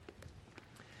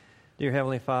Dear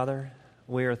Heavenly Father,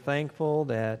 we are thankful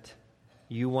that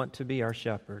you want to be our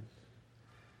shepherd.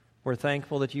 We're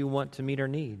thankful that you want to meet our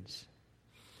needs.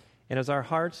 And as our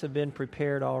hearts have been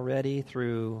prepared already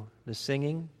through the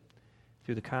singing,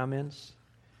 through the comments,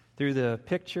 through the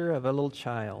picture of a little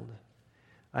child,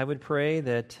 I would pray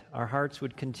that our hearts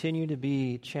would continue to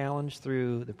be challenged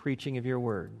through the preaching of your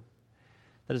word.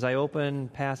 That as I open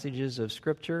passages of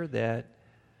Scripture, that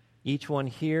each one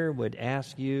here would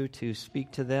ask you to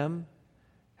speak to them,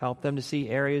 help them to see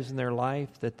areas in their life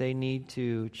that they need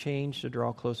to change to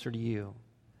draw closer to you.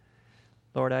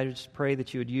 Lord, I just pray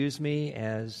that you would use me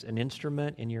as an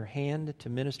instrument in your hand to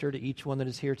minister to each one that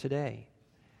is here today.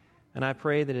 And I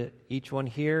pray that each one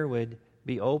here would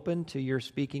be open to your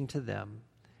speaking to them.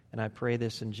 And I pray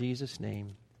this in Jesus'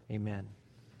 name. Amen.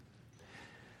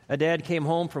 A dad came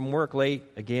home from work late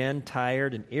again,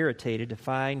 tired and irritated, to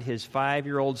find his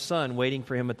 5-year-old son waiting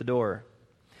for him at the door.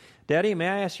 "Daddy, may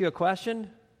I ask you a question?"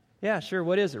 "Yeah, sure.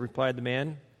 What is it?" replied the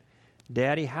man.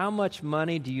 "Daddy, how much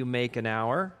money do you make an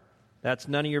hour?" "That's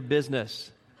none of your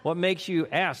business." "What makes you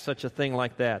ask such a thing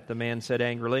like that?" the man said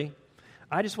angrily.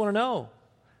 "I just want to know.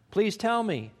 Please tell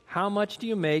me, how much do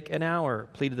you make an hour?"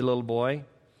 pleaded the little boy.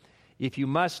 "If you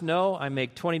must know, I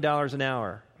make $20 an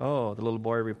hour." "Oh," the little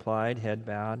boy replied, head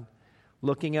bowed.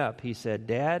 Looking up, he said,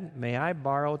 "Dad, may I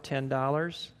borrow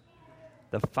 $10?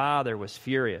 The father was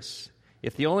furious.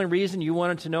 "If the only reason you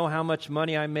wanted to know how much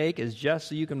money I make is just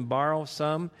so you can borrow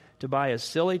some to buy a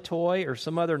silly toy or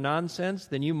some other nonsense,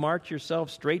 then you march yourself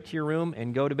straight to your room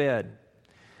and go to bed.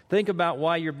 Think about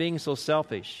why you're being so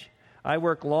selfish. I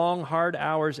work long, hard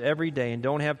hours every day and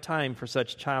don't have time for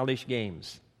such childish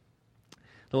games."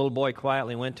 The little boy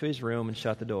quietly went to his room and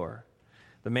shut the door.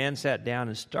 The man sat down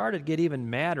and started to get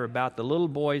even madder about the little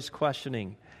boy's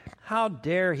questioning. How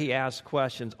dare he ask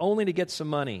questions only to get some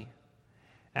money?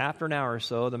 After an hour or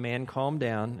so, the man calmed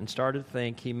down and started to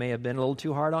think he may have been a little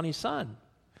too hard on his son.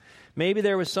 Maybe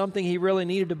there was something he really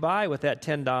needed to buy with that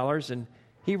 $10, and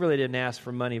he really didn't ask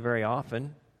for money very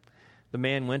often. The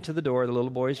man went to the door of the little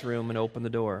boy's room and opened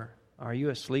the door. "Are you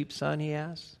asleep, son?" he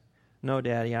asked. "No,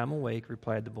 Daddy, I'm awake,"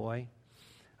 replied the boy.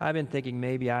 "I've been thinking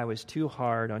maybe I was too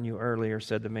hard on you earlier,"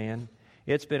 said the man.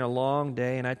 "It's been a long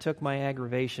day, and I took my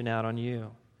aggravation out on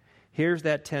you. Here's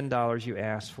that $10 you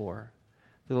asked for."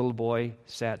 The little boy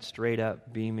sat straight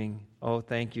up, beaming. "Oh,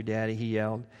 thank you, Daddy," he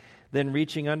yelled. Then,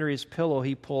 reaching under his pillow,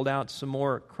 he pulled out some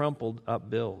more crumpled-up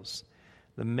bills.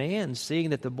 The man, seeing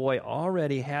that the boy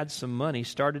already had some money,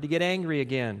 started to get angry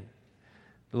again.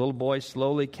 The little boy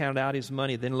slowly counted out his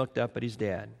money, then looked up at his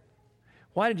dad.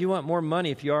 "Why did you want more money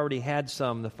if you already had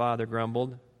some?" the father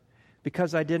grumbled.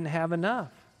 "Because I didn't have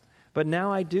enough. But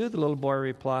now I do," the little boy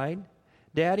replied.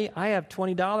 "Daddy, I have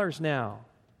 $20 now.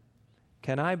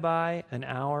 Can I buy an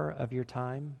hour of your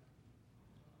time?"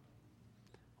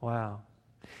 Wow.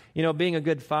 You know, being a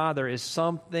good father is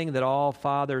something that all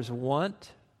fathers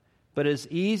want, but it's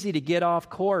easy to get off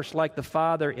course like the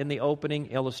father in the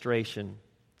opening illustration.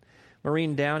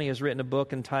 Maureen Downey has written a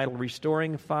book entitled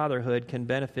 "Restoring Fatherhood Can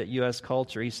Benefit U.S.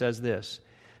 Culture." He says this: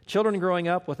 "Children growing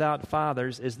up without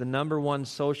fathers is the #1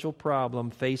 social problem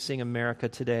facing America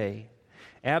today.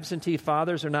 Absentee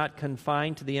fathers are not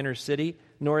confined to the inner city,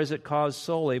 nor is it caused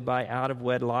solely by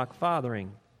out-of-wedlock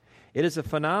fathering. It is a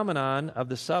phenomenon of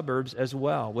the suburbs as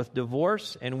well, with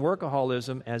divorce and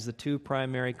workaholism as the two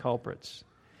primary culprits."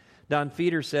 Don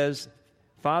Feeder says,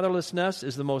 "Fatherlessness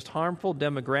is the most harmful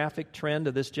demographic trend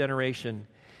of this generation.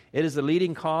 It is the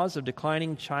leading cause of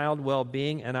declining child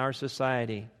well-being in our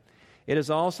society. It is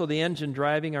also the engine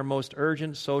driving our most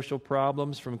urgent social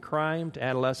problems, from crime to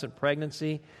adolescent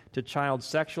pregnancy to child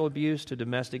sexual abuse to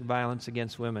domestic violence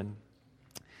against women."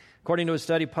 According to a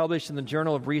study published in the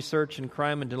Journal of Research in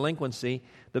Crime and Delinquency,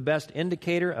 the best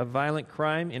indicator of violent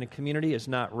crime in a community is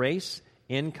not race,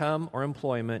 income, or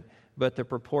employment, but the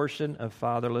proportion of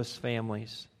fatherless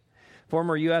families.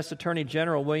 Former U.S. Attorney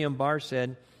General William Barr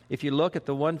said, "If you look at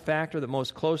the one factor that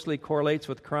most closely correlates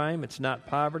with crime, it's not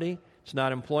poverty, it's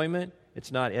not employment,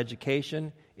 it's not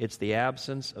education, it's the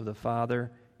absence of the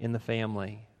father in the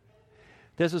family."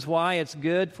 This is why it's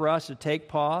good for us to take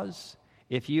pause.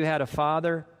 If you had a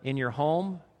father in your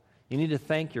home, you need to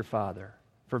thank your father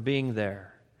for being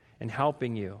there and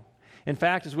helping you. In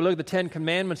fact, as we look at the 10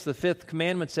 Commandments, the 5th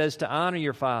commandment says to honor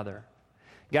your father.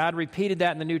 God repeated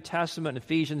that in the New Testament in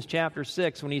Ephesians chapter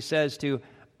 6 when he says to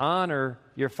honor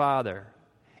your father.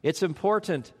 It's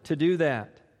important to do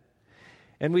that.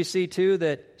 And we see, too,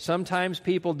 that sometimes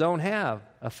people don't have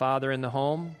a father in the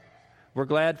home. We're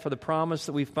glad for the promise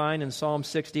that we find in Psalm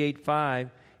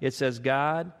 68:5. It says,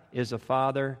 "God is a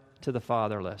father to the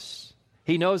fatherless."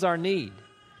 He knows our need,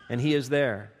 and he is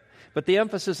there. But the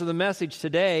emphasis of the message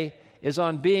today is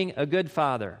on being a good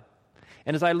father.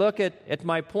 And as I look at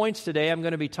my points today, I'm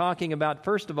going to be talking about,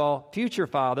 first of all, future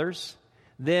fathers,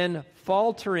 then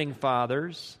faltering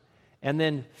fathers, and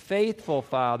then faithful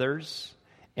fathers,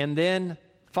 and then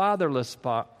fatherless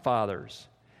fathers.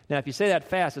 Now, if you say that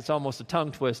fast, it's almost a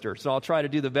tongue twister, so I'll try to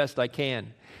do the best I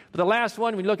can. But the last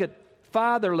one, we look at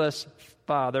fatherless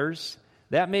fathers.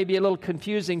 That may be a little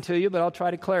confusing to you, but I'll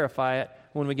try to clarify it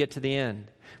when we get to the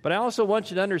end. But I also want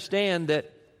you to understand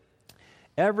that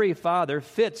every father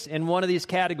fits in one of these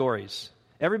categories.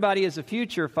 Everybody is a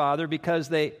future father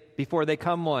before they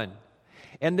come one.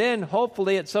 And then,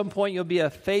 hopefully, at some point, you'll be a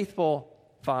faithful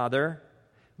father,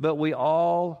 but we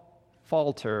all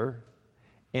falter,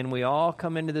 and we all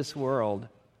come into this world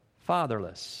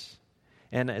fatherless.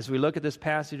 And as we look at this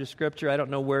passage of Scripture, I don't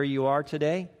know where you are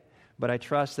today, but I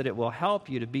trust that it will help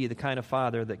you to be the kind of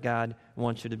father that God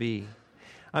wants you to be.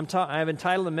 I've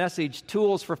entitled the message,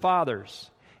 Tools for Fathers.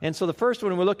 And so the first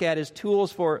one we look at is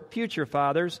tools for future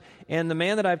fathers. And the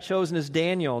man that I've chosen is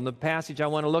Daniel. And the passage I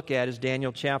want to look at is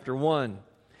Daniel chapter 1.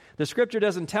 The Scripture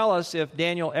doesn't tell us if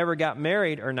Daniel ever got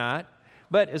married or not.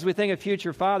 But as we think of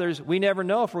future fathers, we never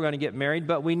know if we're going to get married,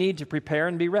 but we need to prepare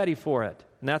and be ready for it.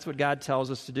 And that's what God tells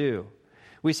us to do.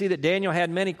 We see that Daniel had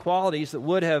many qualities that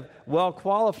would have well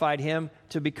qualified him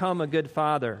to become a good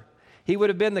father. He would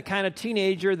have been the kind of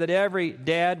teenager that every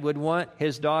dad would want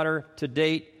his daughter to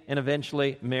date and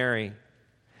eventually marry.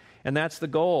 And that's the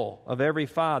goal of every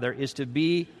father, is to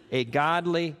be a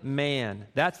godly man.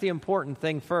 That's the important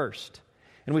thing first.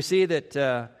 And we see that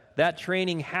that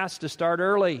training has to start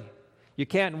early. You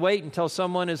can't wait until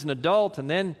someone is an adult and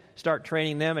then start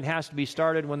training them. It has to be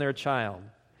started when they're a child.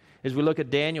 As we look at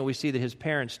Daniel, we see that his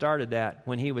parents started that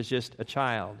when he was just a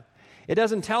child. It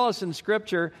doesn't tell us in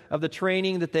Scripture of the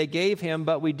training that they gave him,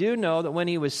 but we do know that when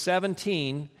he was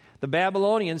 17, the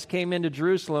Babylonians came into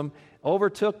Jerusalem,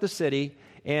 overtook the city,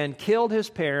 and killed his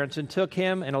parents and took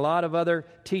him and a lot of other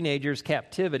teenagers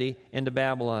captivity into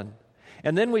Babylon.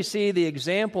 And then we see the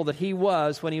example that he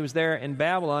was when he was there in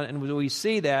Babylon, and when we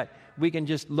see that, we can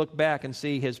just look back and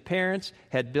see his parents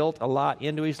had built a lot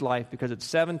into his life, because at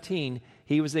 17,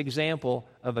 he was the example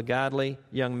of a godly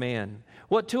young man.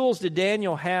 What tools did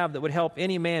Daniel have that would help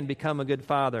any man become a good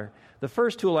father? The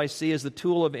first tool I see is the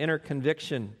tool of inner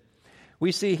conviction.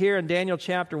 We see here in Daniel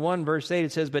chapter 1, verse 8,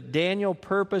 it says, "But Daniel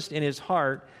purposed in his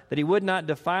heart that he would not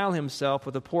defile himself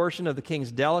with a portion of the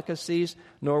king's delicacies,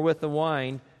 nor with the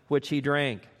wine which he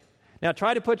drank." Now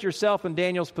try to put yourself in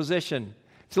Daniel's position.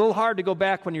 It's a little hard to go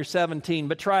back when you're 17,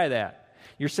 but try that.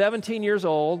 You're 17 years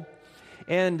old,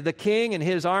 and the king and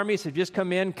his armies have just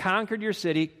come in, conquered your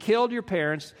city, killed your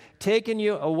parents, taken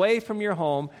you away from your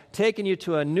home, taken you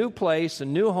to a new place, a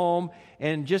new home,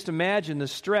 and just imagine the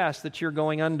stress that you're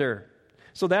going under.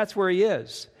 So that's where he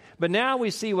is. But now we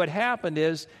see what happened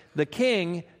is the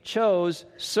king chose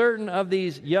certain of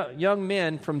these young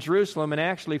men from Jerusalem, and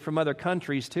actually from other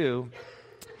countries too,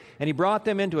 and he brought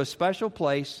them into a special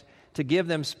place to give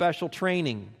them special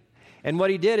training. And what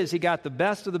he did is he got the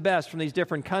best of the best from these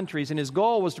different countries, and his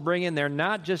goal was to bring in there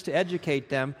not just to educate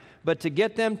them, but to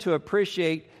get them to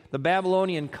appreciate the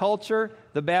Babylonian culture,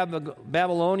 the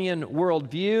Babylonian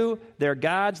worldview, their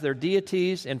gods, their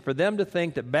deities, and for them to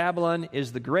think that Babylon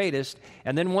is the greatest.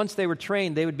 And then once they were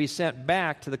trained, they would be sent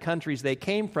back to the countries they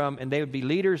came from, and they would be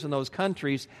leaders in those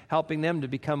countries, helping them to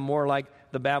become more like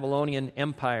the Babylonian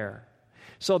Empire.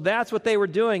 So that's what they were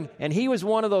doing, and he was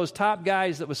one of those top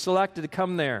guys that was selected to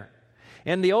come there.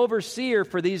 And the overseer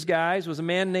for these guys was a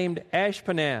man named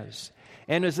Ashpenaz.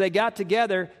 And as they got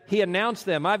together, he announced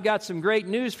them, "I've got some great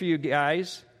news for you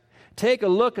guys. Take a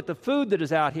look at the food that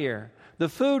is out here. The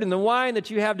food and the wine that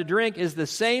you have to drink is the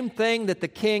same thing that the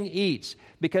king eats."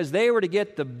 Because they were to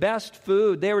get the best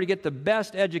food, they were to get the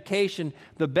best education,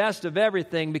 the best of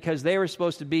everything, because they were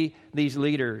supposed to be these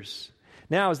leaders.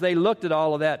 Now, as they looked at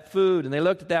all of that food, and they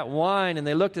looked at that wine, and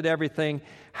they looked at everything,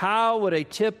 how would a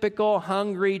typical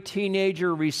hungry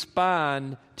teenager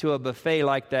respond to a buffet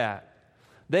like that?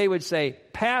 They would say,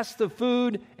 "Pass the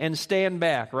food and stand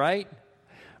back," right?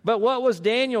 But what was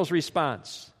Daniel's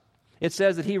response? It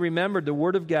says that he remembered the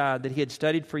Word of God that he had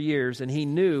studied for years, and he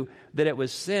knew that it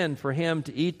was sin for him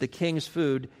to eat the king's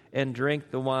food and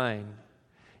drink the wine.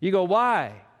 You go,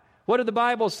 why? What did the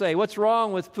Bible say? What's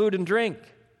wrong with food and drink?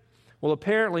 Well,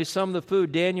 apparently some of the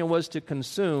food Daniel was to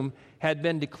consume had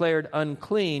been declared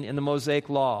unclean in the Mosaic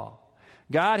Law.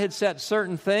 God had set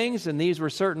certain things, and these were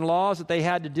certain laws that they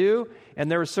had to do,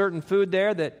 and there was certain food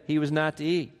there that he was not to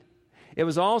eat. It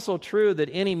was also true that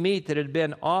any meat that had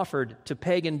been offered to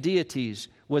pagan deities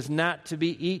was not to be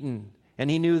eaten, and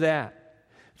he knew that.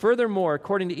 Furthermore,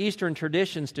 according to Eastern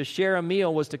traditions, to share a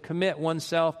meal was to commit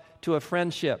oneself to a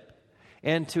friendship.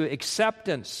 and to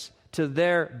acceptance to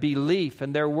their belief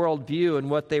and their worldview and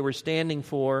what they were standing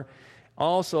for.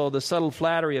 Also, the subtle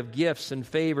flattery of gifts and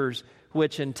favors,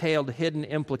 which entailed hidden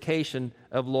implication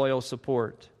of loyal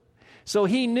support. So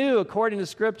he knew, according to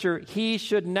Scripture, he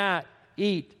should not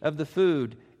eat of the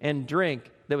food and drink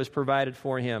that was provided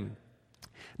for him.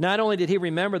 Not only did he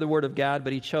remember the Word of God,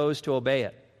 but he chose to obey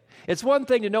it. It's one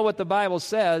thing to know what the Bible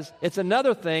says. It's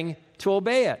another thing to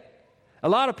obey it. A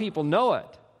lot of people know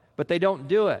it, but they don't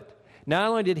do it. Not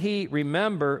only did he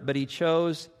remember, but he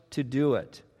chose to do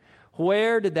it.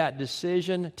 Where did that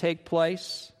decision take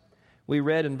place? We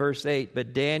read in verse 8,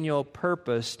 but Daniel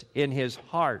purposed in his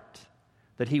heart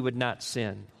that he would not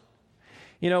sin.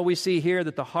 You know, we see here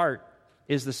that the heart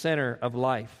is the center of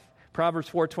life. Proverbs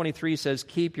 4:23 says,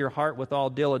 keep your heart with all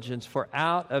diligence, for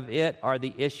out of it are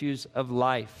the issues of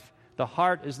life. The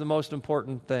heart is the most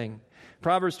important thing.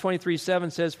 Proverbs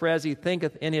 23:7 says, for as he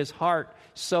thinketh in his heart,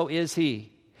 so is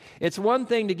he. It's one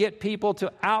thing to get people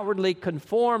to outwardly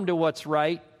conform to what's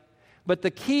right, but the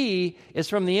key is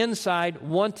from the inside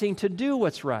wanting to do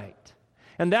what's right.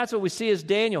 And that's what we see as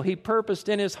Daniel. He purposed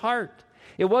in his heart.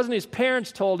 It wasn't his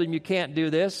parents told him you can't do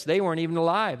this. They weren't even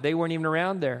alive. They weren't even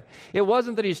around there. It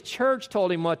wasn't that his church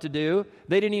told him what to do.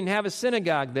 They didn't even have a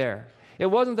synagogue there. It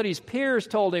wasn't that his peers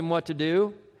told him what to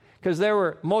do, because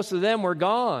most of them were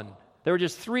gone. There were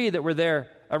just 3 that were there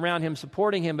around him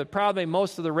supporting him, but probably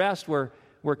most of the rest were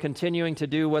continuing to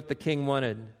do what the king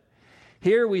wanted.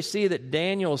 Here we see that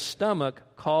Daniel's stomach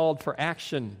called for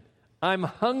action. I'm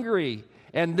hungry,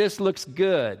 and this looks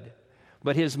good.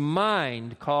 But his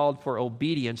mind called for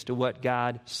obedience to what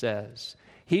God says.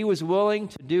 He was willing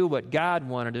to do what God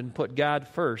wanted and put God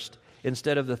first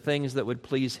instead of the things that would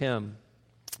please him.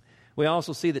 We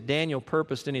also see that Daniel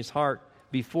purposed in his heart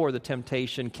before the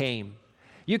temptation came.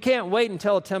 You can't wait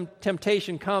until a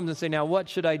temptation comes and say, now what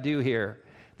should I do here?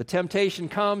 The temptation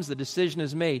comes, the decision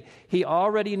is made. He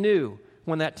already knew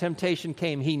when that temptation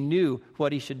came, he knew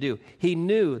what he should do. He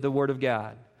knew the Word of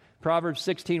God. Proverbs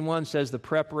 16:1 says, the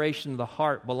preparation of the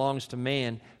heart belongs to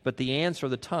man, but the answer of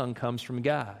the tongue comes from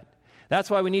God. That's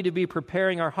why we need to be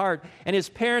preparing our heart. And his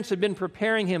parents had been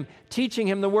preparing him, teaching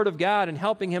him the Word of God and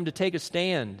helping him to take a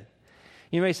stand.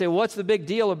 You may say, what's the big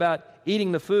deal about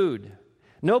eating the food?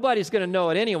 Nobody's going to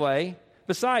know it anyway.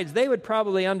 Besides, they would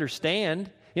probably understand.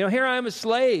 You know, here I am a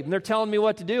slave, and they're telling me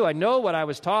what to do. I know what I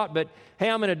was taught, but hey,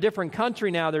 I'm in a different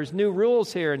country now. There's new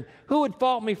rules here, and who would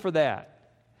fault me for that?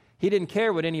 He didn't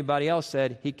care what anybody else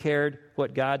said. He cared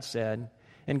what God said.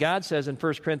 And God says in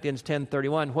 1 Corinthians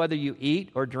 10:31, whether you eat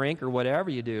or drink or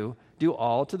whatever you do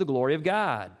all to the glory of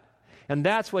God. And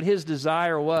that's what his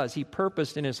desire was. He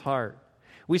purposed in his heart.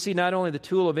 We see not only the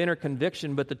tool of inner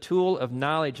conviction, but the tool of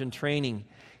knowledge and training.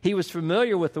 He was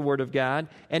familiar with the Word of God,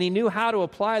 and he knew how to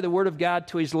apply the Word of God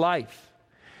to his life.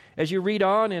 As you read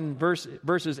on in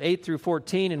verses 8 through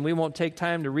 14, and we won't take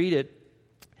time to read it,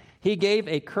 he gave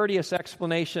a courteous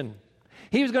explanation.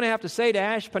 He was going to have to say to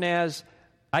Ashpenaz,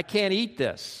 I can't eat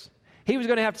this. He was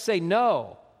going to have to say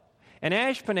no. And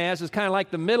Ashpenaz is kind of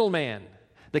like the middleman.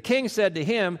 The king said to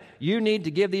him, you need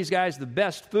to give these guys the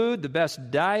best food, the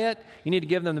best diet. You need to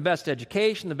give them the best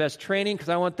education, the best training, because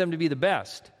I want them to be the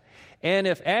best. And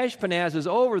if Ashpenaz is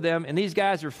over them and these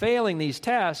guys are failing these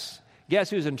tests,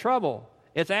 guess who's in trouble?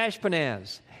 It's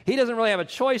Ashpenaz. He doesn't really have a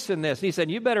choice in this. And he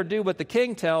said, you better do what the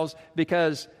king tells,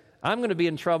 because I'm going to be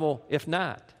in trouble if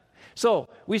not. So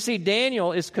we see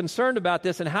Daniel is concerned about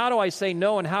this, and how do I say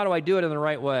no, and how do I do it in the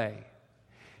right way?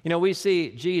 You know, we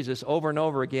see Jesus over and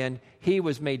over again. He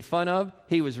was made fun of.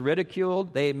 He was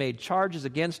ridiculed. They made charges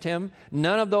against him.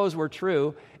 None of those were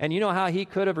true. And you know how he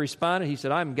could have responded? He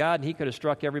said, I'm God, and he could have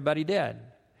struck everybody dead.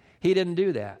 He didn't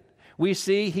do that. We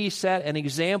see he set an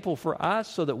example for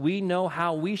us so that we know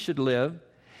how we should live.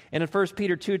 And in 1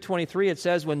 Peter 2:23, it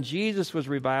says, when Jesus was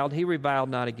reviled, he reviled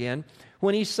not again.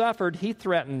 When he suffered, he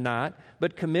threatened not,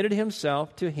 but committed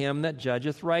himself to him that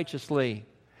judgeth righteously.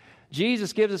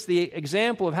 Jesus gives us the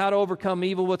example of how to overcome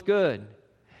evil with good.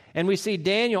 And we see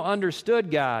Daniel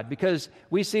understood God, because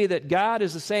we see that God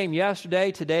is the same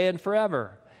yesterday, today, and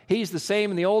forever. He's the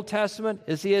same in the Old Testament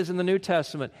as he is in the New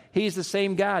Testament. He's the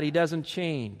same God. He doesn't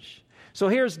change. So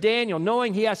here's Daniel,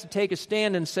 knowing he has to take a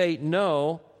stand and say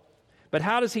no. But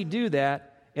how does he do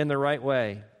that in the right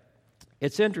way?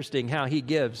 It's interesting how he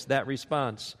gives that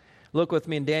response. Look with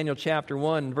me in Daniel chapter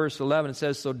 1, verse 11. It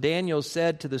says, so Daniel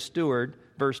said to the steward,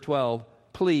 verse 12,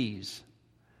 please.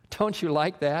 Don't you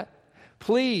like that?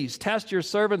 Please test your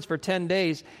servants for 10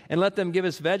 days and let them give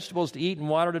us vegetables to eat and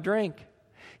water to drink.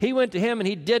 He went to him and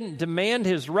he didn't demand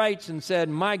his rights and said,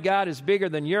 my God is bigger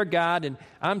than your God, and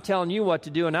I'm telling you what to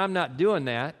do, and I'm not doing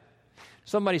that.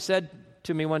 Somebody said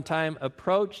to me one time,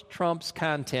 approach trumps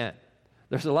content.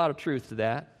 There's a lot of truth to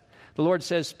that. The Lord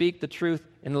says, speak the truth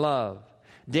in love.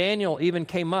 Daniel even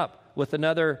came up with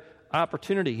another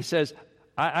opportunity. He says,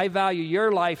 I value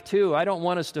your life too. I don't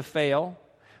want us to fail,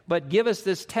 but give us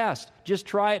this test. Just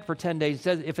try it for 10 days. He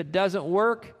says, if it doesn't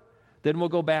work, then we'll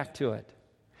go back to it.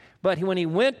 But when he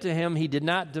went to him, he did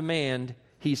not demand.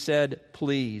 He said,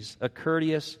 please, a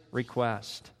courteous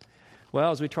request.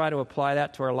 Well, as we try to apply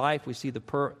that to our life, we see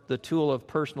the tool of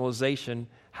personalization.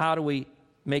 How do we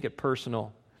make it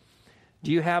personal?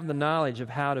 Do you have the knowledge of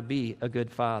how to be a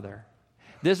good father?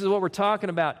 This is what we're talking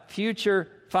about, future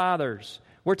fathers.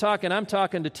 I'm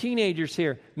talking to teenagers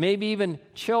here, maybe even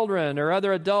children or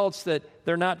other adults that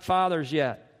they're not fathers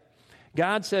yet.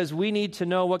 God says we need to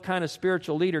know what kind of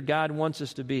spiritual leader God wants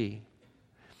us to be.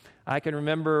 I can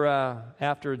remember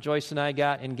after Joyce and I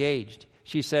got engaged,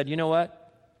 she said, you know what?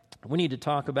 We need to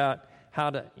talk about how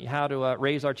to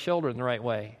raise our children the right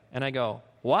way. And I go,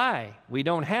 why? We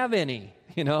don't have any,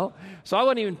 So I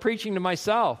wasn't even preaching to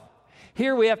myself.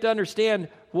 Here we have to understand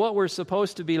what we're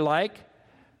supposed to be like.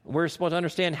 We're supposed to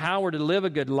understand how we're to live a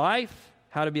good life,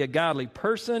 how to be a godly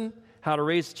person, how to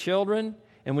raise children,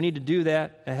 and we need to do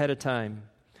that ahead of time.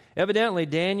 Evidently,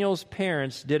 Daniel's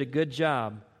parents did a good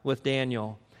job with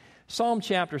Daniel. Psalm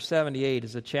chapter 78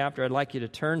 is a chapter I'd like you to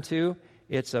turn to.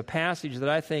 It's a passage that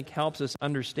I think helps us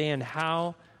understand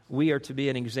how we are to be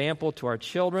an example to our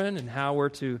children and how we're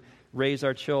to raise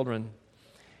our children.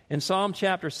 In Psalm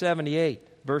chapter 78,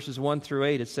 verses 1 through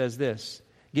 8, it says this,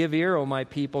 give ear, O my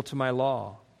people, to my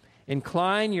law.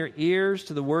 Incline your ears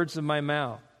to the words of my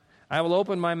mouth. I will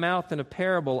open my mouth in a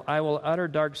parable. I will utter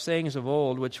dark sayings of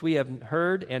old, which we have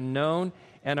heard and known,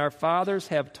 and our fathers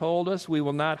have told us. We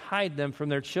will not hide them from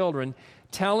their children,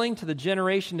 telling to the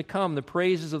generation to come the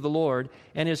praises of the Lord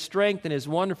and his strength and his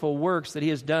wonderful works that he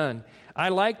has done. I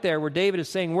like there where David is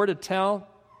saying we're to tell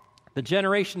the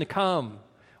generation to come.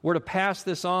 We're to pass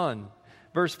this on.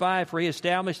 Verse 5, for he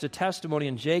established a testimony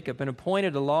in Jacob and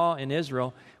appointed a law in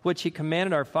Israel, which he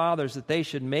commanded our fathers that they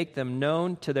should make them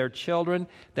known to their children,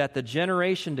 that the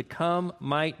generation to come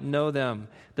might know them,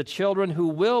 the children who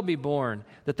will be born,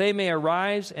 that they may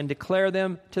arise and declare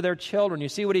them to their children. You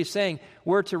see what he's saying?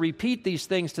 We're to repeat these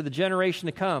things to the generation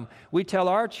to come. We tell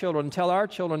our children, tell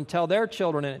their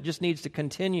children, and it just needs to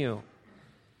continue.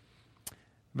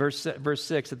 Verse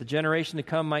 6, that the generation to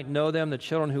come might know them, the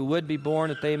children who would be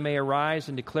born, that they may arise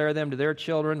and declare them to their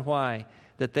children. Why?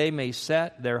 That they may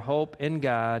set their hope in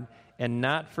God and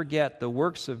not forget the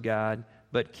works of God,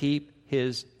 but keep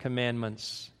his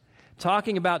commandments.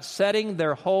 Talking about setting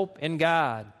their hope in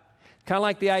God. Kind of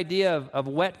like the idea of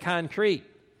wet concrete.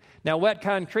 Now, wet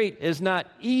concrete is not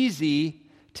easy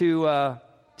to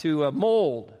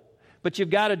mold, but you've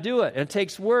got to do it, and it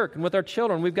takes work. And with our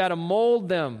children, we've got to mold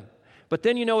them. But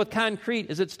then, with concrete,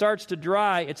 as it starts to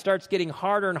dry, it starts getting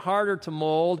harder and harder to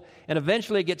mold, and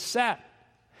eventually it gets set.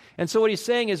 And so what he's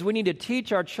saying is we need to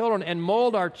teach our children and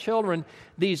mold our children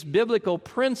these biblical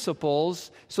principles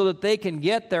so that they can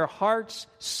get their hearts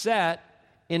set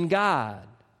in God.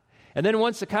 And then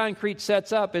once the concrete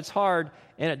sets up, it's hard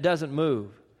and it doesn't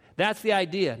move. That's the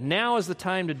idea. Now is the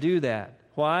time to do that.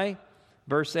 Why?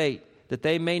 Verse 8. That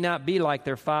they may not be like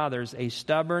their fathers, a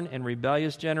stubborn and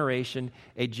rebellious generation,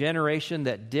 a generation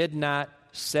that did not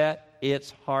set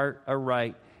its heart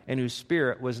aright and whose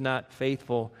spirit was not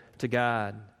faithful to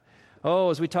God. Oh,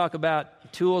 as we talk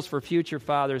about tools for future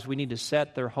fathers, we need to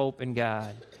set their hope in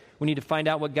God. We need to find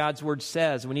out what God's Word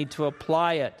says. We need to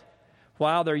apply it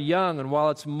while they're young and while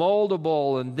it's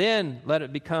moldable, and then let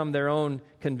it become their own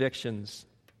convictions.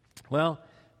 Well,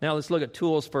 now let's look at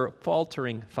tools for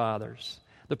faltering fathers.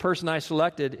 The person I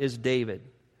selected is David.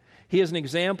 He is an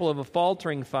example of a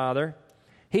faltering father.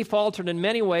 He faltered in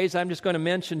many ways. I'm just going to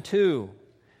mention two.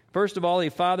 First of all, he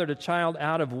fathered a child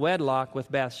out of wedlock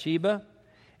with Bathsheba.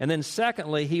 And then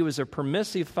secondly, he was a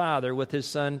permissive father with his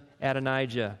son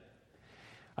Adonijah.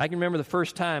 I can remember the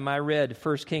first time I read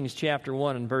 1 Kings chapter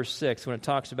 1 and verse 6 when it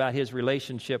talks about his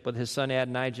relationship with his son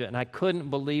Adonijah, and I couldn't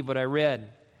believe what I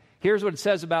read. Here's what it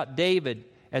says about David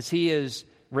as he is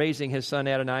raising his son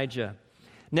Adonijah.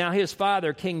 Now his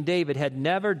father, King David, had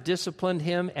never disciplined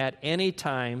him at any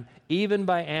time, even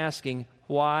by asking,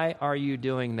 "Why are you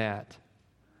doing that?"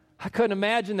 I couldn't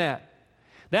imagine that.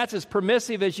 That's as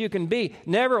permissive as you can be.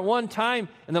 Never at one time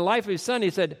in the life of his son he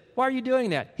said, "Why are you doing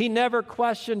that?" He never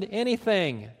questioned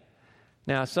anything.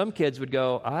 Now some kids would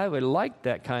go, "I would like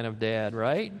that kind of dad,"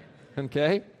 right?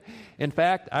 Okay? In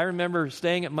fact, I remember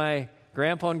staying at my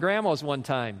grandpa and grandma's one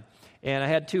time, and I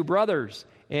had two brothers.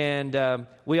 And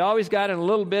we always got in a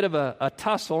little bit of a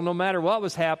tussle. No matter what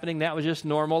was happening, that was just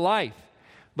normal life.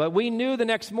 But we knew the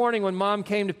next morning when Mom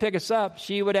came to pick us up,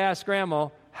 she would ask Grandma,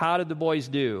 how did the boys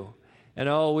do? And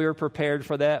we were prepared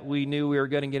for that. We knew we were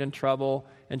going to get in trouble.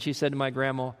 And she said to my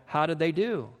grandma, how did they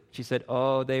do? She said,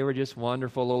 they were just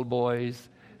wonderful little boys.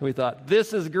 And we thought,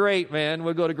 this is great, man.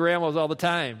 We'll go to Grandma's all the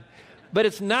time. But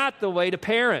it's not the way to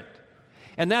parent.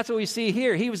 And that's what we see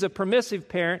here. He was a permissive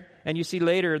parent, and you see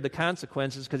later the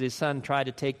consequences because his son tried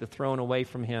to take the throne away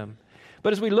from him.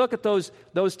 But as we look at those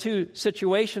two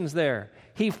situations there,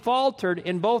 he faltered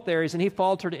in both areas, and he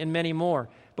faltered in many more.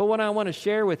 But what I want to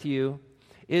share with you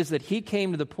is that he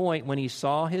came to the point when he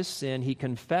saw his sin, he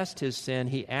confessed his sin,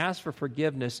 he asked for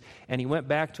forgiveness, and he went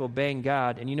back to obeying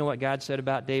God. And you know what God said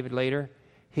about David later?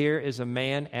 Here is a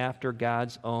man after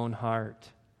God's own heart.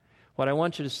 What I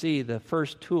want you to see, the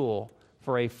first tool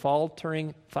for a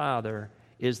faltering father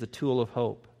is the tool of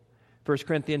hope. 1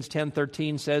 Corinthians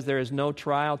 10:13 says, there is no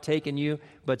trial taken you,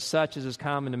 but such as is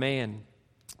common to man.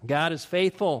 God is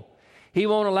faithful. He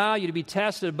won't allow you to be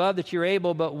tested above that you're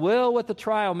able, but will with the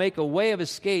trial make a way of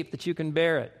escape that you can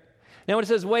bear it. Now when it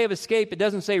says way of escape, it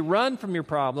doesn't say run from your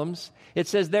problems. It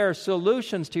says there are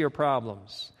solutions to your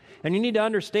problems. And you need to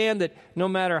understand that no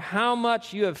matter how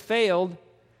much you have failed,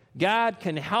 God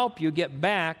can help you get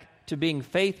back to being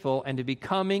faithful and to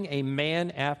becoming a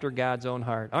man after God's own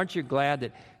heart. Aren't you glad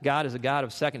that God is a God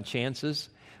of second chances?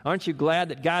 Aren't you glad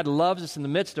that God loves us in the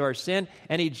midst of our sin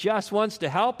and He just wants to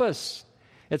help us?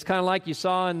 It's kind of like you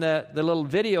saw in the little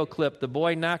video clip. The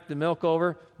boy knocked the milk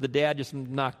over. The dad just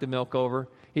knocked the milk over.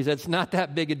 He said, it's not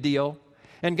that big a deal.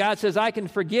 And God says, I can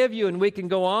forgive you and we can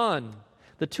go on.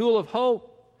 The tool of hope.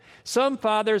 Some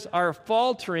fathers are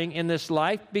faltering in this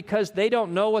life because they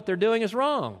don't know what they're doing is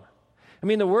wrong. I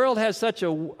mean, the world has such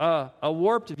a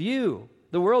warped view.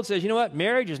 The world says, you know what,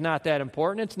 marriage is not that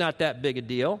important. It's not that big a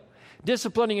deal.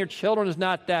 Disciplining your children is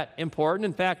not that important.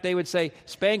 In fact, they would say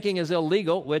spanking is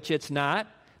illegal, which it's not.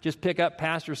 Just pick up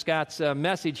Pastor Scott's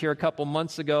message here a couple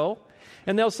months ago.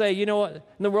 And they'll say, you know what, and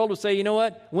the world will say, you know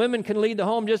what, women can lead the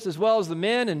home just as well as the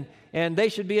men, and they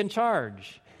should be in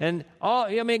charge. And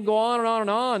go on and on and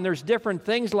on. There's different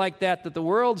things like that the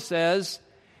world says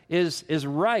is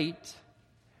right,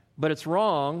 but it's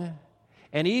wrong.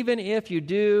 And even if you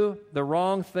do the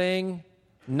wrong thing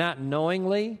not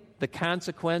knowingly, the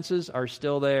consequences are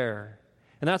still there.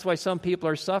 And that's why some people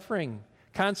are suffering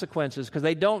consequences, because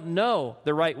they don't know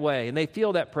the right way, and they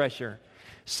feel that pressure.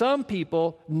 Some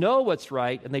people know what's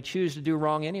right, and they choose to do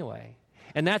wrong anyway.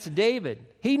 And that's David.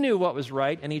 He knew what was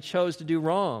right, and he chose to do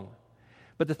wrong.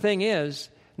 But the thing is,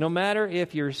 no matter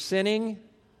if you're sinning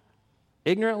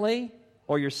ignorantly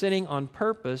or you're sinning on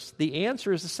purpose, the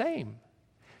answer is the same.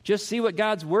 Just see what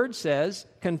God's Word says,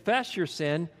 confess your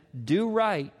sin, do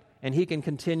right, and He can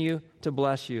continue to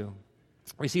bless you.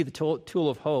 We see the tool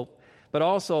of hope, but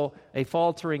also a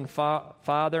faltering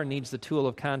father needs the tool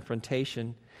of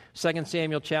confrontation. 2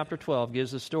 Samuel chapter 12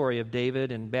 gives the story of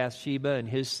David and Bathsheba and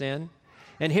his sin.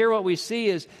 And here what we see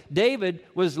is David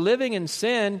was living in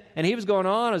sin, and he was going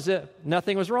on as if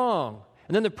nothing was wrong.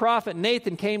 And then the prophet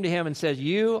Nathan came to him and says,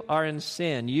 you are in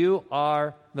sin. You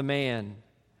are the man.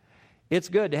 It's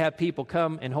good to have people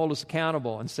come and hold us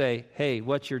accountable and say, hey,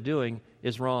 what you're doing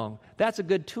is wrong. That's a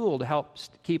good tool to help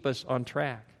keep us on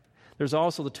track. There's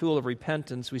also the tool of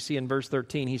repentance. We see in verse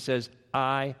 13, he says,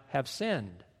 I have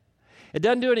sinned. It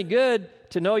doesn't do any good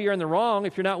to know you're in the wrong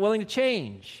if you're not willing to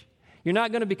change. You're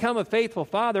not going to become a faithful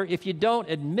father if you don't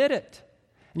admit it.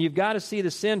 And you've got to see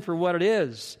the sin for what it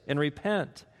is and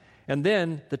repent. And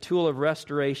then the tool of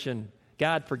restoration.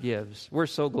 God forgives. We're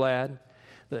so glad.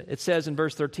 It says in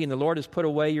verse 13, the Lord has put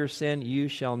away your sin, you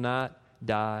shall not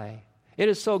die. It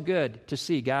is so good to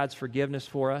see God's forgiveness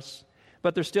for us.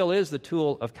 But there still is the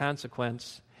tool of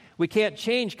consequence. We can't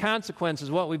change consequences,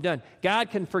 what we've done.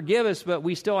 God can forgive us, but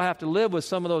we still have to live with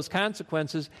some of those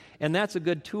consequences, and that's a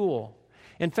good tool.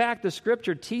 In fact, the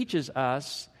Scripture teaches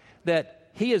us that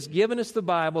He has given us the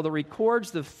Bible that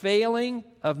records the failing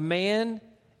of man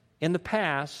in the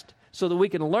past so that we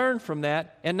can learn from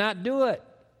that and not do it.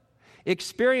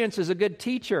 Experience is a good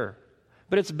teacher,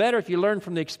 but it's better if you learn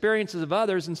from the experiences of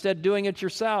others instead of doing it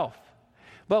yourself.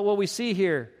 But what we see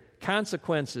here,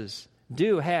 consequences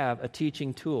do have a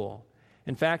teaching tool.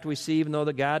 In fact, we see even though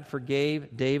that God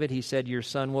forgave David, He said, your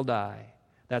son will die.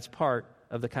 That's part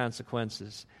of the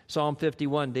consequences. Psalm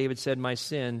 51, David said, my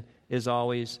sin is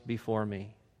always before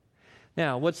me.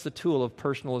 Now, what's the tool of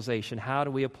personalization? How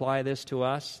do we apply this to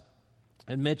us?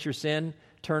 Admit your sin,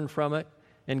 turn from it,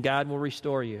 and God will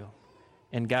restore you.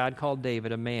 And God called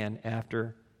David a man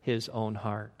after His own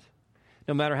heart.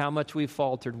 No matter how much we've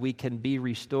faltered, we can be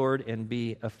restored and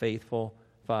be a faithful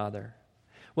father.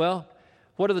 Well,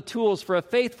 what are the tools for a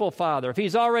faithful father? If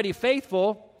he's already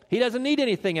faithful, He doesn't need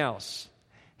anything else.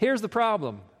 Here's the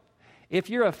problem. If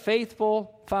you're a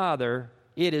faithful father,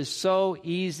 it is so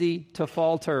easy to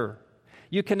falter.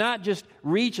 You cannot just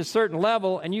reach a certain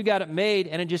level and you got it made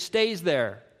and it just stays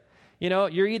there.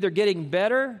 You're either getting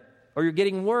better or you're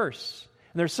getting worse.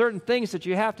 And there's certain things that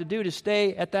you have to do to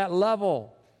stay at that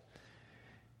level.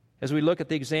 As we look at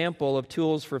the example of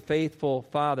tools for faithful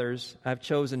fathers, I've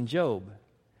chosen Job.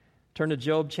 Turn to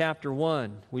Job chapter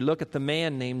 1. We look at the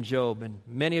man named Job, and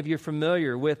many of you are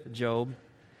familiar with Job.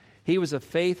 He was a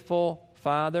faithful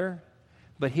father,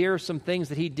 but here are some things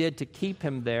that he did to keep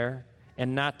him there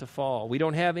and not to fall. We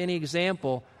don't have any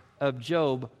example of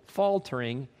Job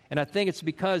faltering, and I think it's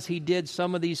because he did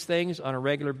some of these things on a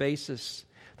regular basis.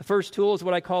 The first tool is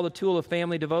what I call the tool of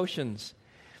family devotions.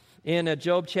 In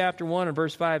Job chapter 1 and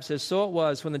verse 5 says, "So it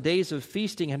was, when the days of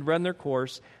feasting had run their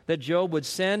course, that Job would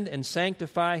send and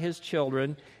sanctify his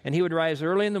children, and he would rise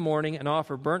early in the morning and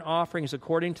offer burnt offerings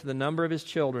according to the number of his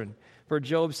children. For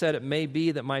Job said, it may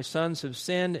be that my sons have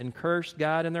sinned and cursed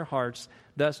God in their hearts.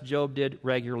 Thus Job did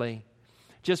regularly."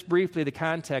 Just briefly, the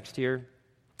context here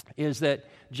is that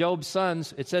Job's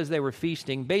sons, it says they were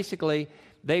feasting. Basically,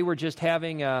 they were just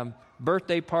having a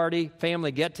birthday party,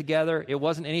 family get-together. It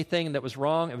wasn't anything that was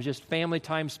wrong. It was just family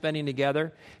time spending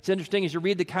together. It's interesting as you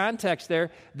read the context there,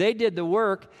 they did the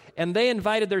work, and they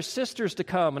invited their sisters to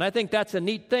come. And I think that's a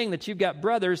neat thing that you've got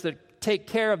brothers that take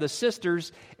care of the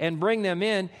sisters and bring them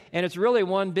in, and it's really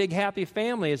one big happy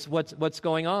family is what's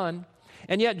going on.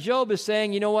 And yet Job is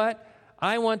saying, you know what?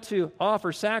 I want to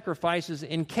offer sacrifices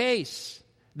in case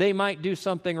they might do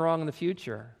something wrong in the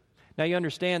future. Now, you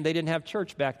understand they didn't have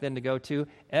church back then to go to.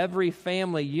 Every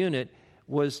family unit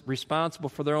was responsible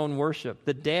for their own worship.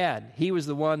 The dad, he was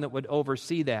the one that would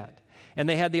oversee that. And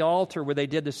they had the altar where they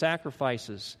did the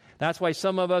sacrifices. That's why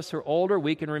some of us who are older,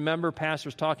 we can remember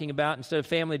pastors talking about, instead of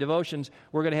family devotions,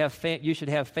 we're going to have you should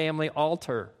have family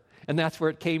altar. And that's where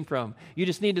it came from. You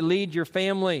just need to lead your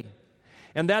family.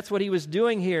 And that's what he was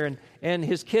doing here. And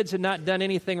his kids had not done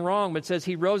anything wrong, but it says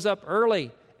he rose up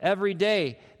early every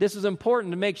day. This is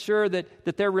important to make sure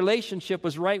that their relationship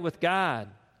was right with God.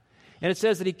 And it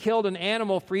says that he killed an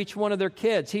animal for each one of their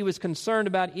kids. He was concerned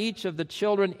about each of the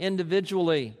children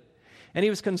individually. And he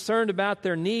was concerned about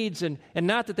their needs, and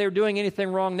not that they were doing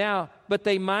anything wrong now, but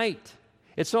they might.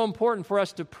 It's so important for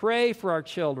us to pray for our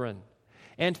children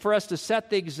and for us to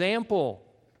set the example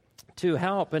to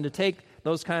help and to take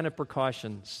those kind of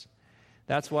precautions.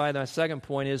 That's why the second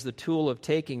point is the tool of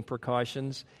taking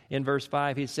precautions. In verse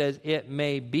 5, he says, it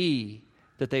may be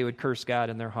that they would curse God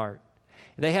in their heart.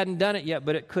 They hadn't done it yet,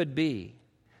 but it could be.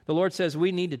 The Lord says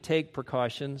we need to take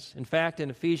precautions. In fact, in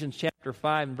Ephesians chapter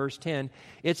 5 and verse 10,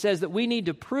 it says that we need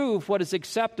to prove what is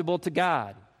acceptable to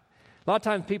God. A lot of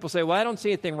times people say, well, I don't see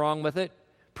anything wrong with it.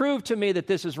 Prove to me that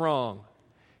this is wrong.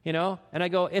 And I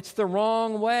go, it's the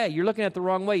wrong way. You're looking at the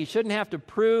wrong way. You shouldn't have to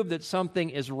prove that something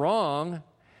is wrong.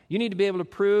 You need to be able to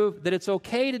prove that it's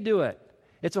okay to do it.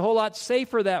 It's a whole lot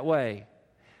safer that way.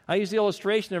 I use the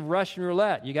illustration of Russian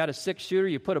roulette. You got a 6-shooter,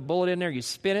 you put a bullet in there, you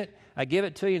spin it, I give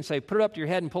it to you and say, put it up to your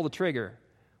head and pull the trigger.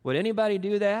 Would anybody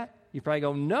do that? You probably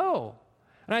go, no.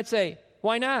 And I'd say,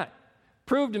 why not?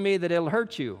 Prove to me that it'll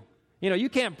hurt you. You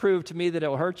can't prove to me that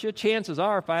it'll hurt you. Chances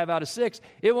are, 5 out of 6,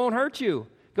 it won't hurt you.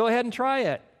 Go ahead and try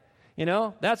it.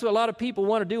 That's what a lot of people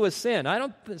want to do with sin. I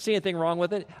don't see anything wrong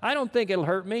with it. I don't think it'll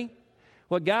hurt me.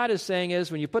 What God is saying is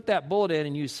when you put that bullet in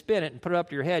and you spin it and put it up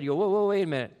to your head, you go, whoa, wait a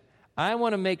minute. I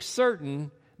want to make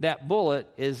certain that bullet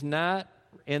is not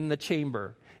in the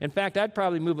chamber. In fact, I'd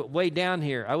probably move it way down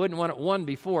here. I wouldn't want it one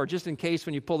before, just in case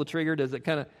when you pull the trigger, does it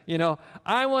kind of,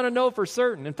 I want to know for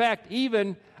certain. In fact,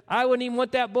 I wouldn't even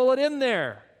want that bullet in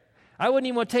there. I wouldn't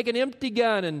even want to take an empty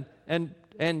gun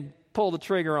and pull the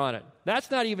trigger on it.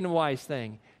 That's not even a wise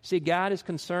thing. See, God is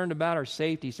concerned about our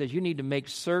safety. He says you need to make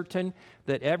certain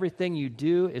that everything you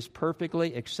do is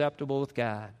perfectly acceptable with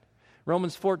God.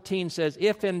 Romans 14 says,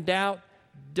 if in doubt,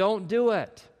 don't do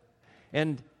it.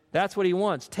 And that's what he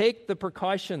wants. Take the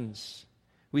precautions.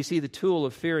 We see the tool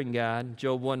of fearing God,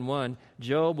 Job 1:1.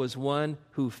 Job was one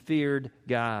who feared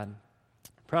God.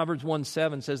 Proverbs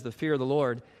 1:7 says the fear of the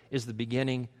Lord is the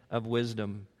beginning of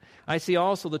wisdom. I see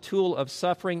also the tool of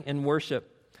suffering and worship.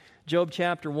 Job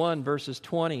chapter 1, verses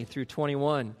 20 through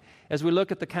 21. As we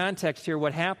look at the context here,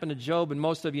 what happened to Job, and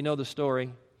most of you know the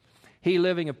story, he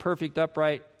living a perfect,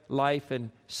 upright life,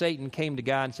 and Satan came to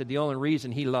God and said, the only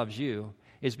reason he loves you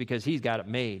is because he's got it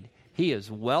made. He is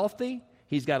wealthy.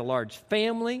 He's got a large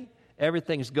family.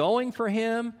 Everything's going for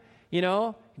him.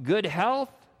 Good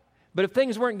health. But if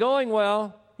things weren't going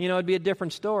well, it'd be a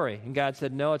different story. And God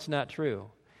said, no, it's not true.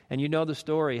 And you know the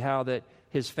story, how that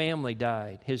his family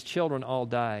died. His children all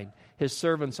died. His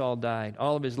servants all died.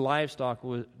 All of his livestock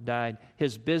died.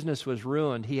 His business was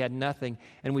ruined. He had nothing.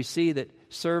 And we see that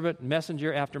servant,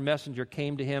 messenger after messenger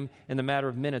came to him in the matter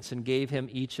of minutes and gave him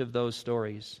each of those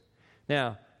stories.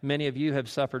 Now, many of you have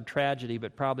suffered tragedy,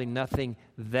 but probably nothing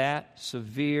that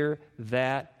severe,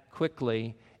 that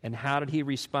quickly. And how did he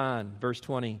respond? Verse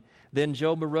 20. Then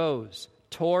Job arose,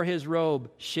 tore his robe,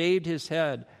 shaved his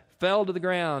head, fell to the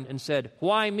ground, and said,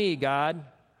 "Why me, God?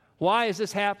 Why is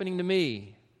this happening to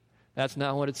me?" That's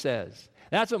not what it says.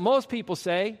 That's what most people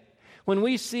say. When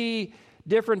we see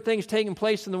different things taking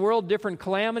place in the world, different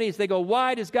calamities, they go,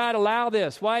 "Why does God allow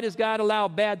this? Why does God allow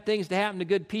bad things to happen to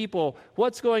good people?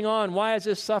 What's going on? Why is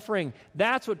this suffering?"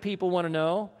 That's what people want to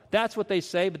know. That's what they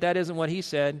say, but that isn't what he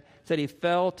said. He said he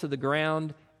fell to the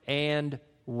ground and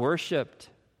worshiped.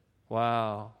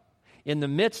 Wow. In the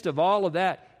midst of all of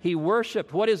that, he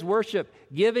worshiped. What is worship?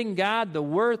 Giving God the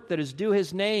worth that is due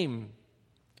his name.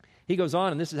 He goes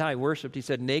on, and this is how he worshiped. He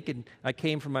said, "Naked I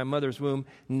came from my mother's womb.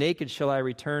 Naked shall I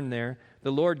return there.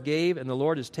 The Lord gave, and the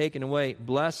Lord has taken away.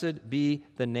 Blessed be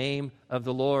the name of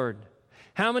the Lord."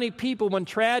 How many people, when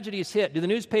tragedies hit, do the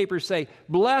newspapers say,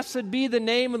 "Blessed be the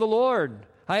name of the Lord"?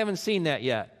 I haven't seen that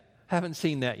yet.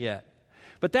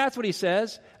 But that's what he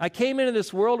says. I came into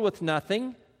this world with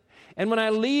nothing, and when I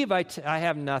leave, I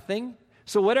have nothing.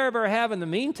 So whatever I have in the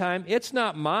meantime, it's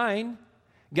not mine.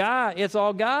 God, it's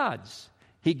all God's.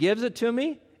 He gives it to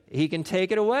me. He can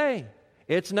take it away.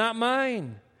 It's not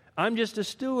mine. I'm just a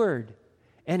steward.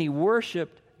 And he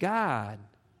worshiped God.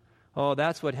 Oh,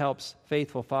 that's what helps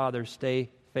faithful fathers stay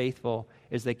faithful,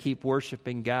 is they keep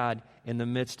worshiping God in the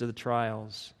midst of the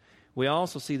trials. We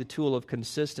also see the tool of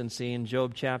consistency in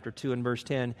Job chapter 2 and verse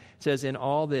 10. It says, "In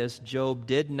all this, Job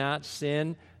did not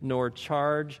sin nor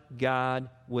charge God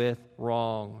with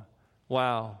wrong."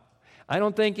 Wow. I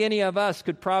don't think any of us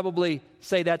could probably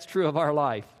say that's true of our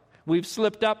life. We've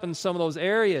slipped up in some of those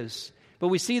areas. But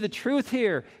we see the truth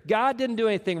here. God didn't do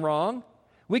anything wrong.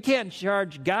 We can't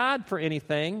charge God for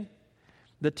anything.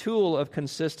 The tool of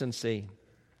consistency.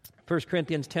 1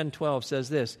 Corinthians 10:12 says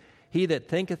this, "He that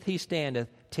thinketh he standeth,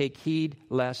 take heed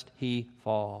lest he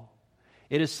fall."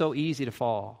 It is so easy to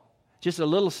fall. Just a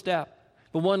little step.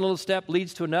 But one little step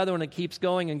leads to another, and it keeps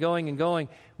going and going and going.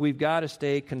 We've got to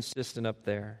stay consistent up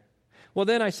there. Well,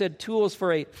 then I said tools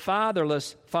for a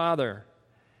fatherless father.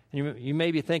 And you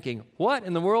may be thinking, what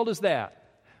in the world is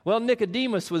that? Well,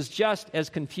 Nicodemus was just as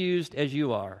confused as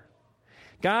you are.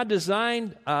 God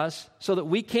designed us so that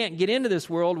we can't get into this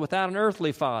world without an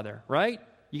earthly father, right?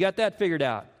 You got that figured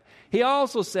out. He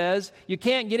also says you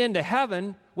can't get into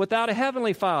heaven without a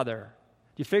heavenly father.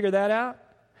 Do you figure that out?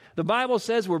 The Bible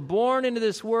says we're born into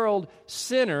this world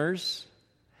sinners,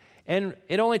 and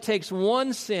it only takes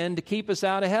one sin to keep us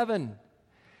out of heaven.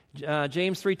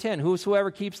 James 3:10,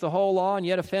 "Whosoever keeps the whole law and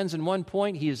yet offends in one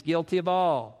point, he is guilty of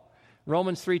all."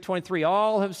 Romans 3:23,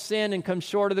 "All have sinned and come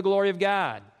short of the glory of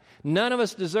God." None of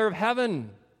us deserve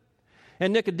heaven.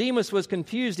 And Nicodemus was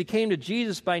confused. He came to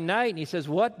Jesus by night, and he says,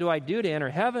 "What do I do to enter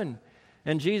heaven?"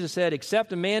 And Jesus said,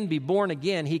 "Except a man be born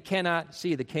again, he cannot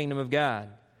see the kingdom of God."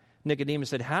 Nicodemus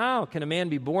said, "How can a man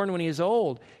be born when he is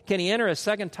old? Can he enter a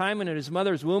second time into his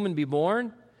mother's womb and be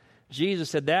born?" Jesus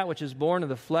said, "That which is born of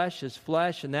the flesh is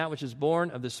flesh, and that which is born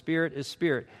of the Spirit is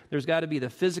spirit." There's got to be the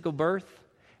physical birth,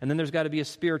 and then there's got to be a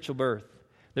spiritual birth.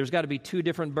 There's got to be two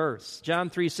different births. John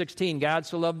 3:16, "God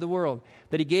so loved the world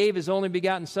that he gave his only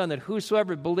begotten Son, that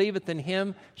whosoever believeth in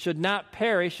him should not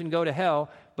perish and go to hell,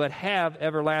 but have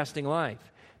everlasting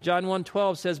life." John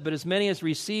 1:12 says, "But as many as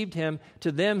received him,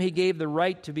 to them he gave the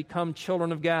right to become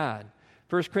children of God."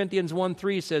 1 Corinthians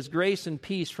 1:3 says, "Grace and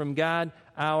peace from God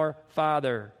our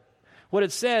Father." What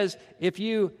it says, if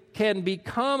you can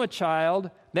become a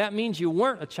child, that means you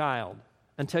weren't a child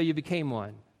until you became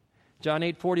one. John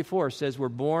 8:44 says, "We're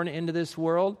born into this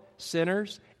world,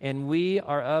 sinners, and we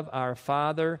are of our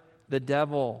father, the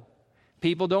devil."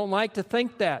 People don't like to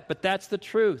think that, but that's the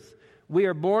truth. We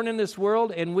are born in this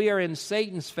world, and we are in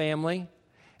Satan's family.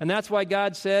 And that's why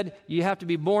God said, you have to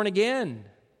be born again.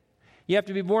 You have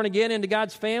to be born again into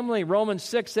God's family. Romans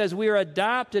 6 says we are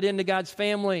adopted into God's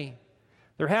family.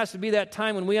 There has to be that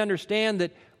time when we understand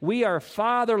that we are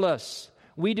fatherless.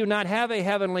 We do not have a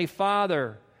heavenly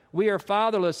father. We are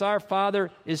fatherless. Our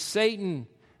father is Satan.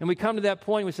 And we come to that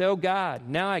point and we say, "Oh God,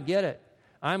 now I get it.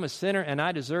 I'm a sinner and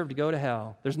I deserve to go to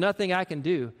hell. There's nothing I can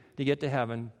do to get to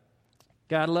heaven.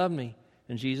 God loved me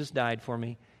and Jesus died for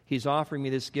me. He's offering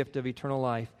me this gift of eternal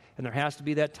life." And there has to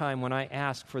be that time when I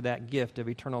ask for that gift of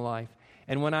eternal life.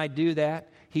 And when I do that,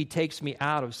 he takes me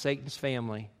out of Satan's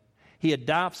family. He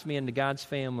adopts me into God's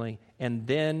family, and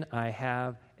then I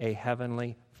have a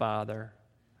heavenly Father.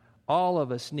 All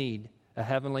of us need a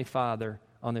heavenly Father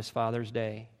on this Father's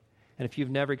Day. And if you've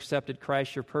never accepted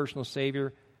Christ, your personal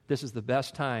Savior, this is the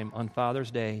best time on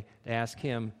Father's Day to ask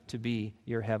Him to be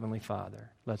your Heavenly Father.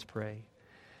 Let's pray.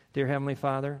 Dear Heavenly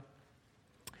Father,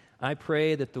 I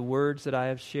pray that the words that I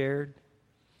have shared,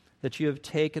 that you have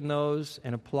taken those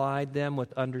and applied them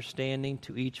with understanding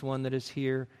to each one that is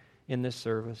here in this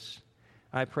service.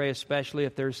 I pray especially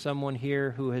if there's someone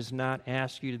here who has not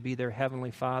asked you to be their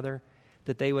Heavenly Father,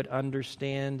 that they would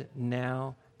understand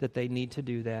now that they need to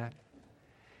do that.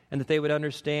 And that they would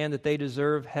understand that they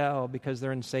deserve hell because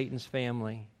they're in Satan's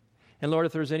family. And Lord,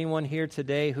 if there's anyone here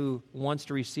today who wants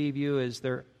to receive you as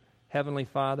their Heavenly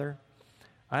Father,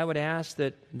 I would ask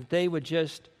that they would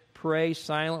just pray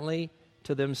silently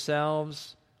to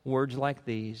themselves words like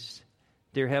these.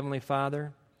 Dear Heavenly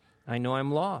Father, I know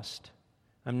I'm lost.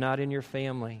 I'm not in your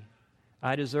family.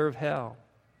 I deserve hell.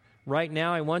 Right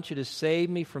now, I want you to save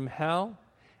me from hell,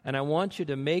 and I want you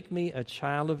to make me a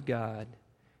child of God.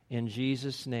 In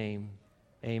Jesus' name,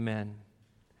 amen.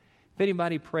 If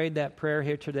anybody prayed that prayer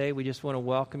here today, we just want to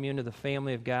welcome you into the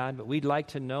family of God, but we'd like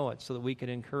to know it so that we can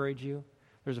encourage you.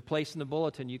 There's a place in the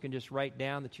bulletin you can just write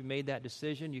down that you made that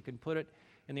decision. You can put it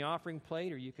in the offering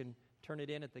plate, or you can turn it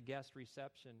in at the guest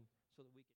reception so that we can